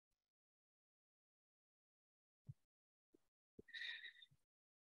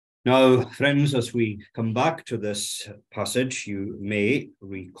Now, friends, as we come back to this passage, you may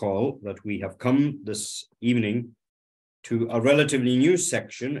recall that we have come this evening to a relatively new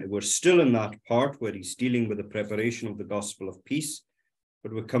section. We're still in that part where he's dealing with the preparation of the gospel of peace,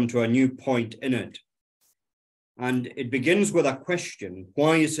 but we've come to a new point in it. And it begins with a question.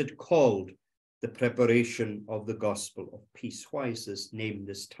 Why is it called the preparation of the gospel of peace? Why is this name,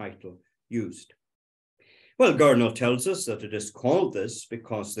 this title used? Well, Gurnall tells us that it is called this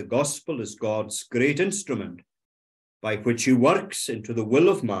because the gospel is God's great instrument by which he works into the will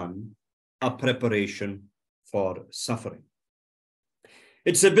of man a preparation for suffering.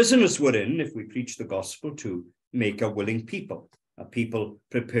 It's the business we're in, if we preach the gospel, to make a willing people, a people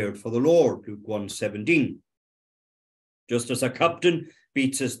prepared for the Lord, Luke 1:17. Just as a captain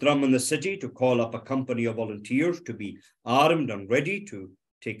beats his drum in the city to call up a company of volunteers to be armed and ready to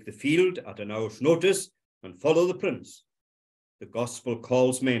take the field at an hour's notice and follow the prince, the gospel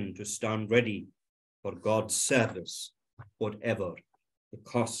calls men to stand ready for God's service, whatever the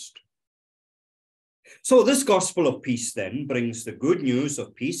cost. So this gospel of peace then brings the good news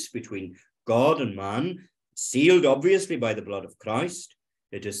of peace between God and man, sealed obviously by the blood of Christ.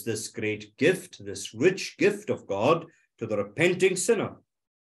 It is this great gift, this rich gift of God to the repenting sinner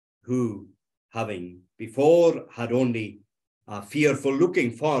who, having before had only a fearful looking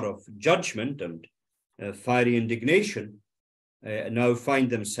for of judgment and fiery indignation, now find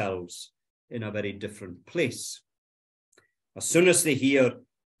themselves in a very different place. As soon as they hear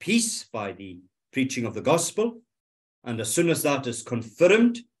peace by the preaching of the gospel, and as soon as that is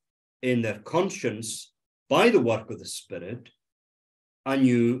confirmed in their conscience by the work of the Spirit, a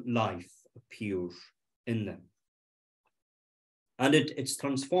new life appears in them. And it's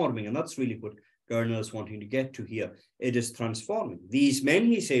transforming, and that's really what Gurnall is wanting to get to here. It is transforming. These men,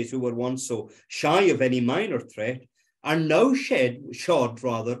 he says, who were once so shy of any minor threat, are now shod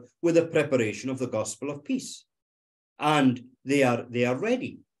with the preparation of the gospel of peace. And they are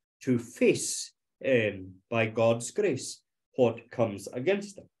ready to face, by God's grace, what comes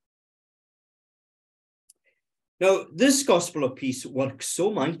against them. Now, this gospel of peace works so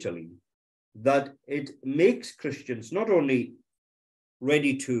mightily that it makes Christians not only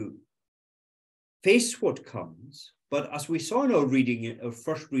ready to face what comes, but as we saw in our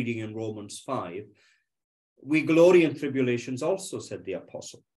first reading in Romans 5, we glory in tribulations also, said the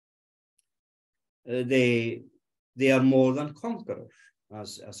apostle. They are more than conquerors,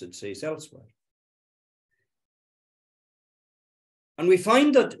 as it says elsewhere. And we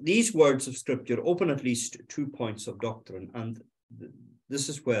find that these words of Scripture open at least 2 points of doctrine, and this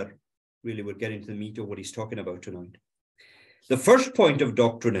is where really we're getting to the meat of what he's talking about tonight. The first point of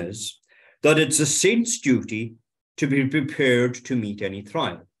doctrine is that it's a saint's duty to be prepared to meet any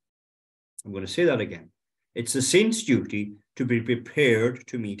trial. I'm going to say that again. It's a saint's duty to be prepared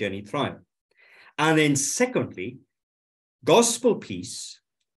to meet any trial. And then secondly, gospel peace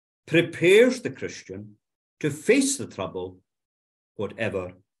prepares the Christian to face the trouble,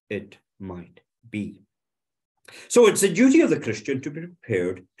 whatever it might be. So it's the duty of the Christian to be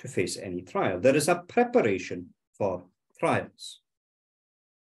prepared to face any trial. There is a preparation for trials.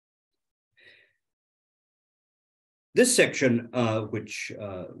 This section, which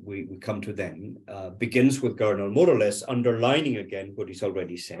we come to then, begins with Gurnall more or less underlining again what he's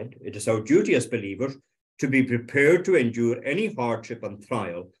already said. It is our duty as believers to be prepared to endure any hardship and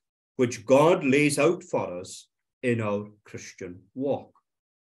trial which God lays out for us in our Christian walk.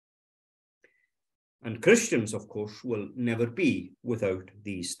 And Christians, of course, will never be without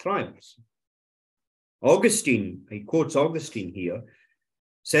these trials. Augustine, he quotes Augustine here,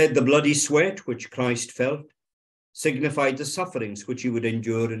 said the bloody sweat which Christ felt signified the sufferings which he would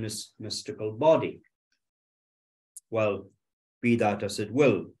endure in his mystical body. Well, be that as it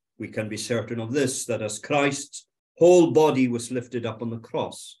will, we can be certain of this, that as Christ's whole body was lifted up on the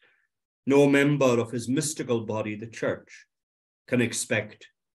cross, no member of his mystical body, the church, can expect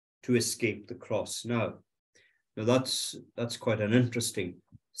to escape the cross now. Now that's quite an interesting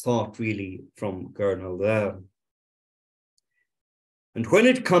thought, really, from Gurnall there. And when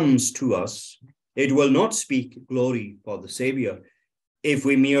it comes to us, it will not speak glory for the Saviour if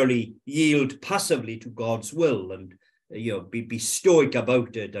we merely yield passively to God's will and be stoic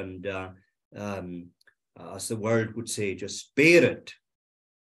about it and, as the world would say, just bear it.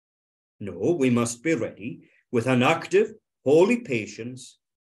 No, we must be ready with an active, holy patience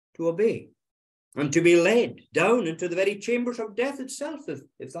to obey and to be led down into the very chambers of death itself,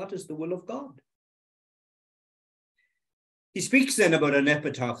 if that is the will of God. He speaks then about an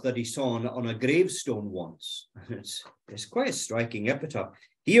epitaph that he saw on a gravestone once. It's quite a striking epitaph.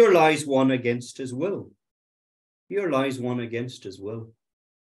 Here lies one against his will. Here lies one against his will.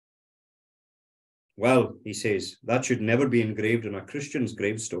 Well, he says, that should never be engraved on a Christian's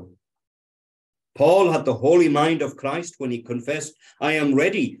gravestone. Paul had the holy mind of Christ when he confessed, I am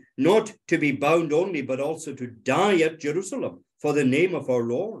ready not to be bound only, but also to die at Jerusalem for the name of our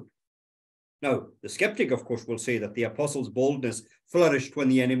Lord. Now, the skeptic, of course, will say that the apostle's boldness flourished when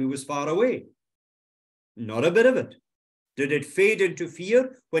the enemy was far away. Not a bit of it. Did it fade into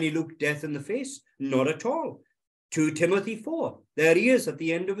fear when he looked death in the face? Not at all. 2 Timothy 4, there he is at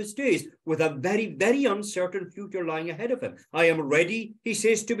the end of his days with a very, very uncertain future lying ahead of him. I am ready, he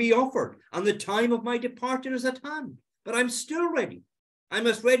says, to be offered, and the time of my departure is at hand. But I'm still ready. I'm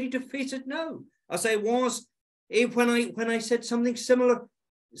as ready to face it now as I was when I said something similar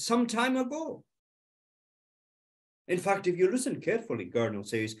some time ago. In fact, if you listen carefully, Gurnall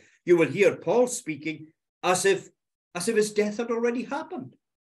says, you will hear Paul speaking as if his death had already happened.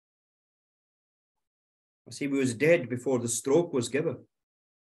 As he was dead before the stroke was given.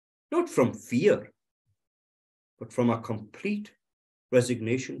 Not from fear, but from a complete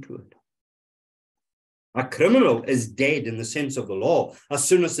resignation to it. A criminal is dead in the sense of the law as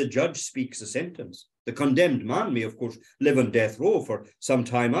soon as the judge speaks a sentence. The condemned man may, of course, live on death row for some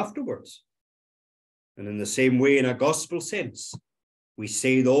time afterwards. And in the same way, in a gospel sense, we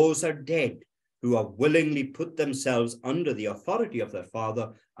say those are dead who have willingly put themselves under the authority of their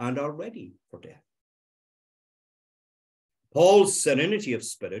Father and are ready for death. Paul's serenity of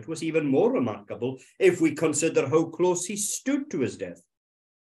spirit was even more remarkable if we consider how close he stood to his death.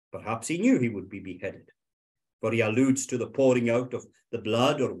 Perhaps he knew he would be beheaded, for he alludes to the pouring out of the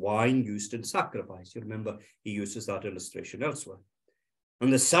blood or wine used in sacrifice. You remember he uses that illustration elsewhere.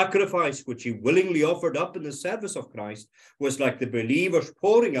 And the sacrifice which he willingly offered up in the service of Christ was like the believers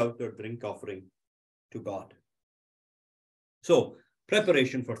pouring out their drink offering to God. So,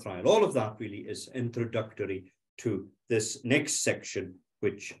 preparation for trial, all of that really is introductory to this next section,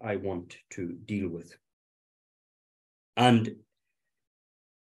 which I want to deal with. And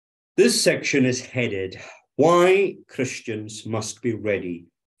this section is headed, Why Christians Must Be Ready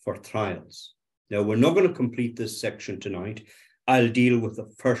for Trials. Now, we're not going to complete this section tonight. I'll deal with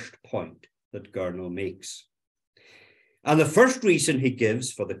the first point that Gurnall makes. And the first reason he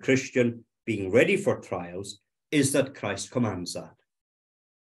gives for the Christian being ready for trials is that Christ commands that.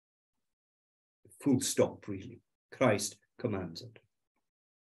 Full stop, really. Christ commands it.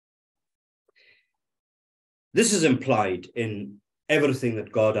 This is implied in everything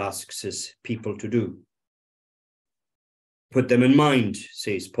that God asks his people to do. Put them in mind,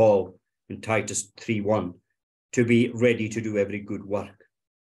 says Paul in Titus 3:1, to be ready to do every good work.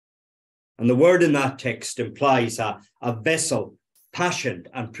 And the word in that text implies a vessel fashioned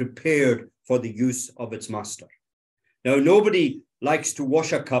and prepared for the use of its master. Now, nobody likes to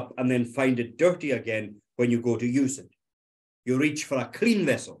wash a cup and then find it dirty again when you go to use it. You reach for a clean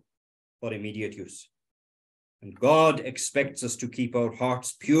vessel for immediate use. And God expects us to keep our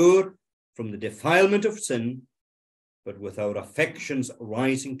hearts pure from the defilement of sin, but with our affections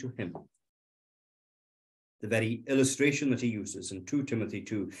rising to him. The very illustration that he uses in 2 Timothy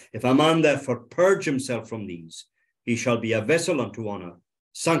 2, if a man therefore purge himself from these, he shall be a vessel unto honor,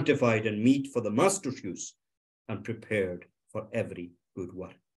 sanctified and meet for the master's use, and prepared for every good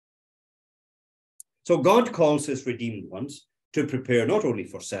work. So God calls his redeemed ones to prepare not only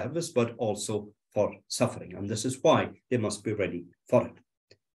for service, but also for suffering. And this is why they must be ready for it.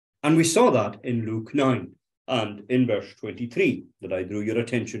 And we saw that in Luke 9 and in verse 23 that I drew your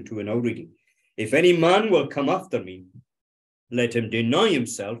attention to in our reading. If any man will come after me, let him deny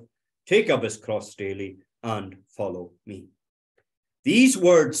himself, take up his cross daily, and follow me. These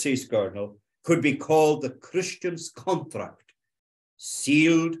words, says Gurnall, could be called the Christian's contract,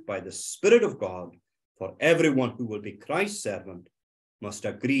 sealed by the Spirit of God, for everyone who will be Christ's servant must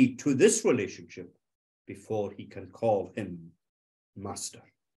agree to this relationship before he can call him master.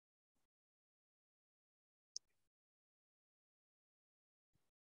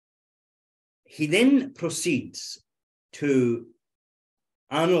 He then proceeds to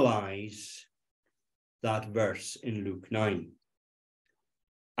analyze that verse in Luke 9.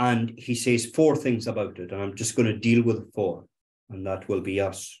 And he says 4 things about it, and I'm just going to deal with 4, and that will be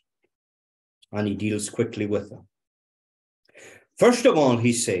us. And he deals quickly with them. First of all,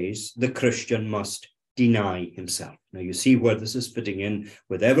 he says the Christian must deny himself. Now, you see where this is fitting in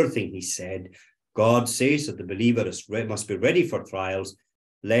with everything he said. God says that the believer must be ready for trials.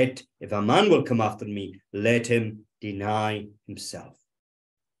 If a man will come after me, let him deny himself.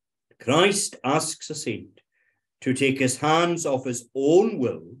 Christ asks a saint to take his hands off his own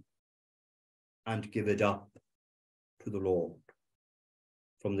will and give it up to the Lord.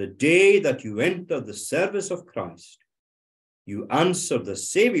 From the day that you enter the service of Christ, You answer the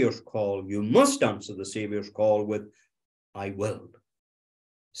Saviour's call. You must answer the Saviour's call with, I will.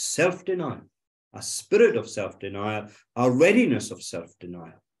 Self-denial, a spirit of self-denial, a readiness of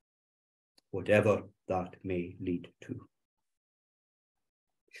self-denial, whatever that may lead to.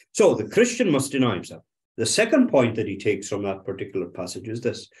 So the Christian must deny himself. The second point that he takes from that particular passage is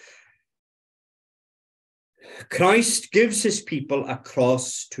this. Christ gives his people a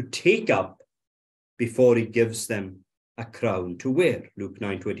cross to take up before he gives them a crown to wear. Luke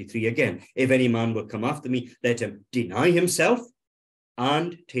 9:23 again. If any man will come after me, let him deny himself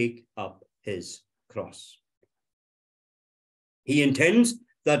and take up his cross. He intends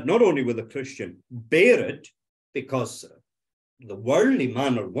that not only will the Christian bear it, because the worldly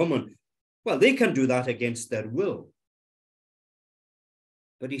man or woman, well, they can do that against their will.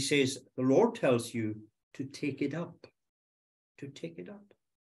 But he says, the Lord tells you to take it up, to take it up.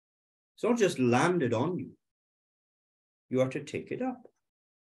 It's not just landed on you. You are to take it up.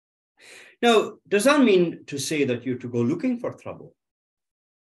 Now, does that mean to say that you're to go looking for trouble?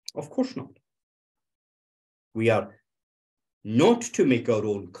 Of course not. We are not to make our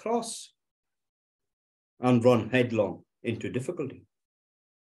own cross and run headlong into difficulty.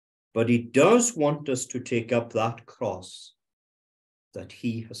 But he does want us to take up that cross that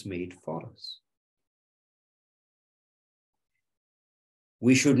he has made for us.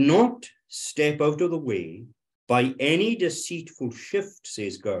 We should not step out of the way by any deceitful shift,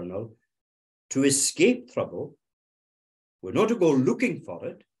 says Gurnall, to escape trouble. We're not to go looking for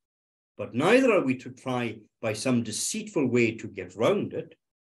it, but neither are we to try by some deceitful way to get round it,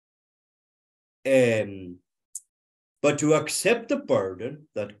 but to accept the burden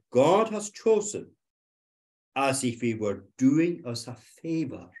that God has chosen as if he were doing us a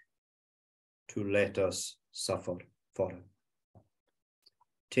favor to let us suffer for it.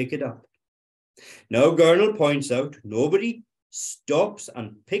 Take it up. Now, Gurnall points out, nobody stops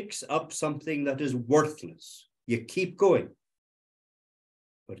and picks up something that is worthless. You keep going.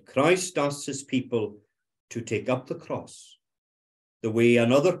 But Christ asks his people to take up the cross the way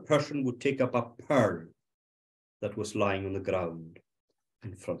another person would take up a pearl that was lying on the ground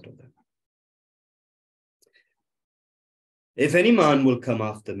in front of them. If any man will come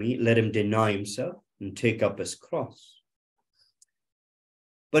after me, let him deny himself and take up his cross.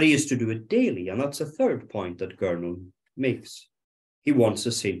 But he is to do it daily, and that's a third point that Gurnall makes. He wants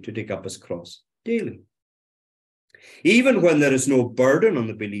a saint to take up his cross daily. Even when there is no burden on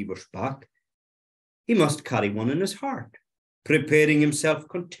the believer's back, he must carry one in his heart, preparing himself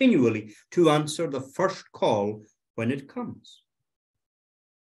continually to answer the first call when it comes.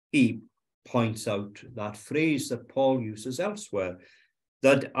 He points out that phrase that Paul uses elsewhere,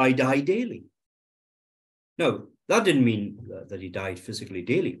 that I die daily. Now, that didn't mean that he died physically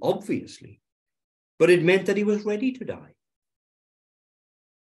daily, obviously, but it meant that he was ready to die.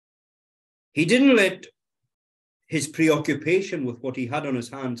 He didn't let his preoccupation with what he had on his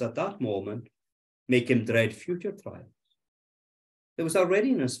hands at that moment make him dread future trials. There was a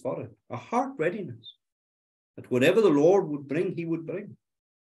readiness for it, a heart readiness, that whatever the Lord would bring, he would bring.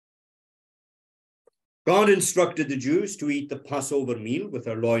 God instructed the Jews to eat the Passover meal with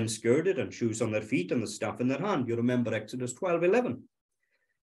their loins girded and shoes on their feet and the staff in their hand. You remember Exodus 12:11.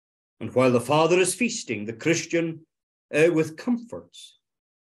 And while the Father is feasting, the Christian with comforts,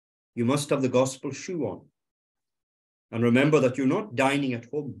 you must have the gospel shoe on. And remember that you're not dining at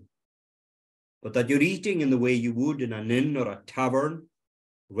home, but that you're eating in the way you would in an inn or a tavern,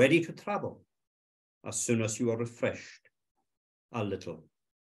 ready to travel as soon as you are refreshed a little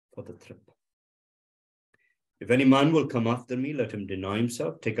for the trip. If any man will come after me, let him deny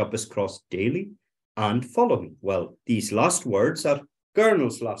himself, take up his cross daily, and follow me. Well, these last words are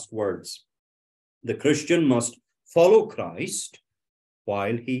Gurnall's last words. The Christian must follow Christ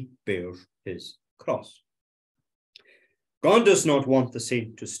while he bears his cross. God does not want the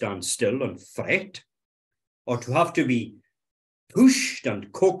saint to stand still and fret, or to have to be pushed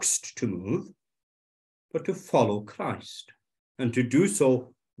and coaxed to move, but to follow Christ, and to do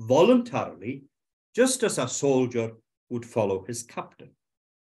so voluntarily, just as a soldier would follow his captain.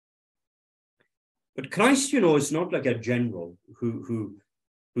 But Christ, is not like a general who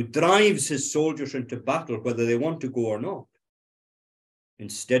drives his soldiers into battle, whether they want to go or not.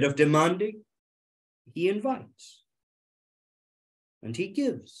 Instead of demanding, he invites. And he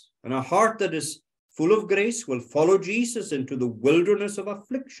gives. And a heart that is full of grace will follow Jesus into the wilderness of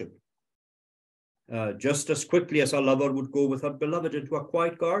affliction, just as quickly as a lover would go with her beloved into a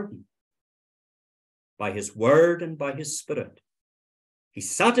quiet garden. By his word and by his spirit, he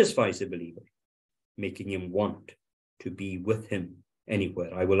satisfies the believer, making him want to be with him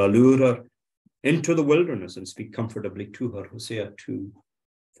anywhere. I will allure her into the wilderness and speak comfortably to her, Hosea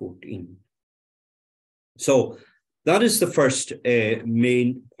 2:14. So that is the first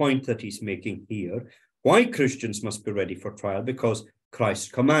main point that he's making here. Why Christians must be ready for trial, because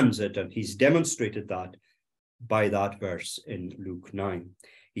Christ commands it, and he's demonstrated that by that verse in Luke 9.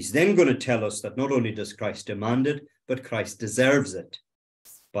 He's then going to tell us that not only does Christ demand it, but Christ deserves it.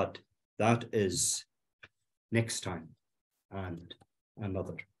 But that is next time and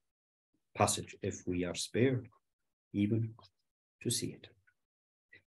another passage, if we are spared even to see it.